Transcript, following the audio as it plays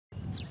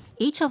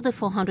Each of the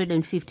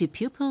 450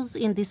 pupils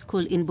in this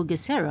school in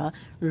Bugesera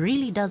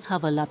really does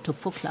have a laptop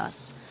for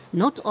class.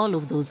 Not all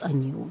of those are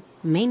new.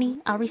 Many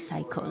are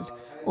recycled.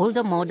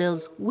 Older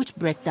models which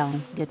break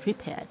down get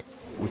repaired.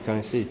 We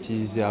can say it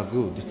is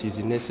good, it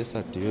is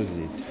necessary to use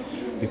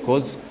it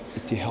because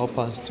it helps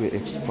us to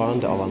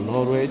expand our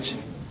knowledge.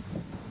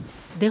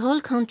 The whole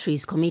country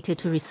is committed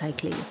to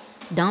recycling.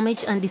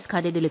 Damaged and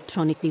discarded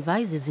electronic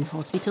devices in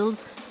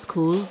hospitals,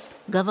 schools,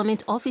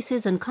 government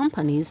offices and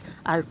companies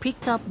are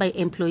picked up by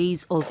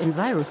employees of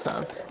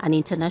EnviroServe, an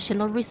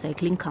international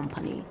recycling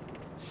company.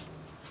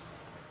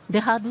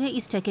 The hardware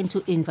is taken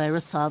to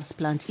EnviroServe's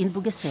plant in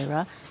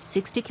Bugesera,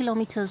 60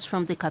 kilometers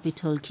from the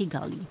capital,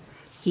 Kigali.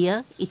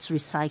 Here, it's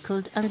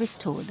recycled and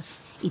restored.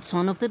 It's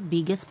one of the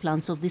biggest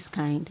plants of this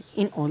kind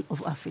in all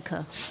of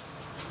Africa.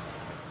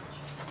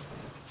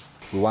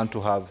 We want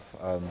to have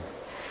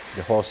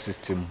the whole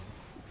system,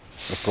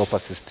 a proper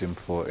system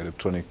for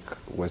electronic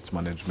waste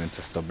management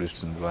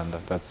established in Rwanda.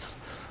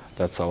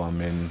 That's our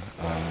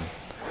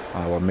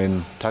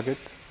main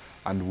target,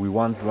 and we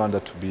want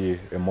Rwanda to be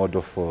a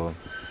model for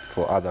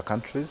other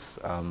countries.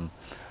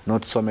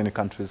 Not so many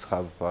countries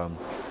have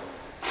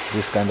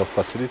this kind of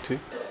facility.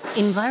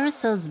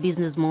 EnviroServe's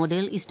business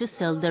model is to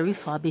sell the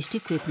refurbished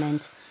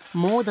equipment.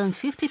 More than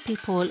 50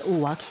 people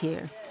work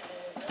here.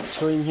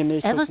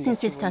 Ever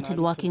since I started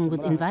working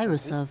with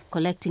EnviroServe,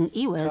 collecting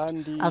e-waste,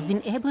 I've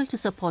been able to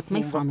support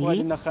my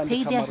family,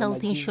 pay their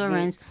health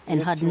insurance,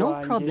 and had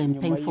no problem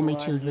paying for my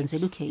children's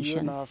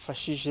education.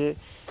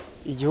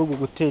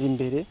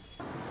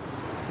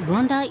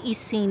 Rwanda is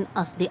seen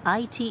as the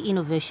IT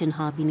innovation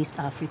hub in East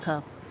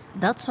Africa.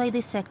 That's why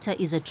this sector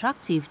is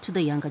attractive to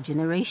the younger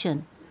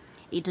generation.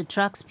 It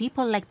attracts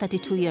people like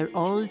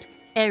 32-year-old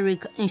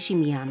Eric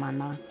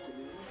Nshimiyamana.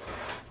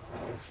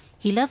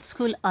 He left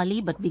school early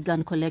but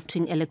began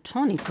collecting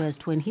electronic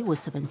waste when he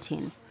was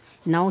 17.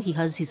 Now he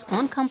has his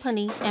own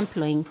company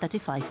employing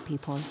 35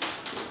 people.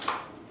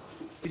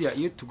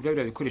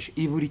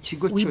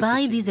 We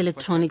buy these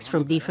electronics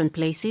from different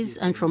places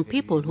and from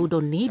people who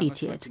don't need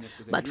it yet.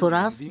 But for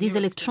us, these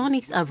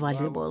electronics are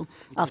valuable.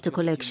 After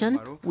collection,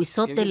 we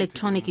sort the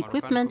electronic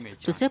equipment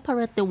to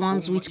separate the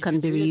ones which can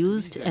be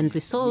reused and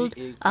resold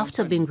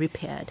after being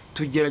repaired.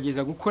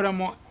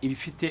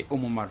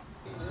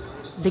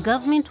 The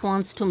government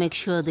wants to make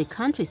sure the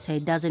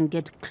countryside doesn't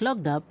get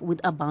clogged up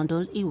with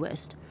abandoned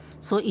e-waste,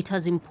 so it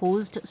has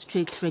imposed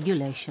strict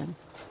regulation.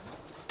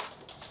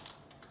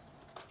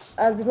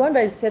 As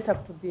Rwanda is set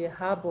up to be a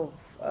hub of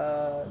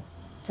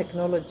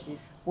technology,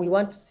 we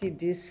want to see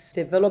this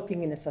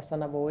developing in a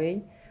sustainable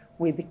way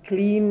with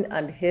clean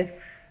and health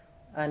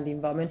and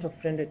environmental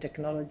friendly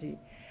technology,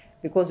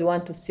 because we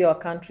want to see our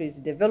countries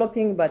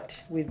developing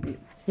but with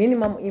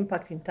minimum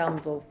impact in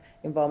terms of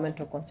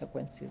environmental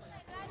consequences.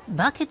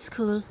 Back at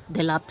school,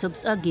 the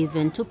laptops are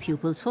given to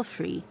pupils for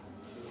free.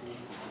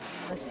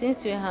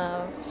 Since we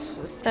have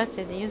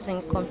started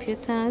using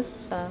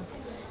computers,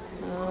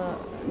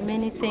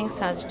 many things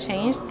have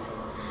changed.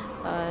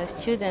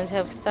 Students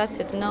have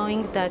started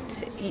knowing that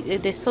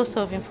the source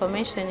of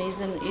information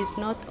is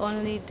not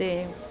only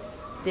the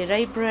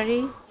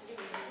library.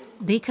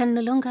 They can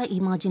no longer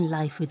imagine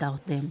life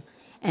without them.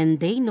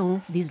 And they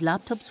know these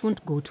laptops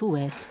won't go to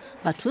waste,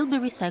 but will be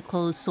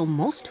recycled so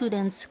more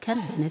students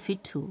can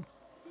benefit too.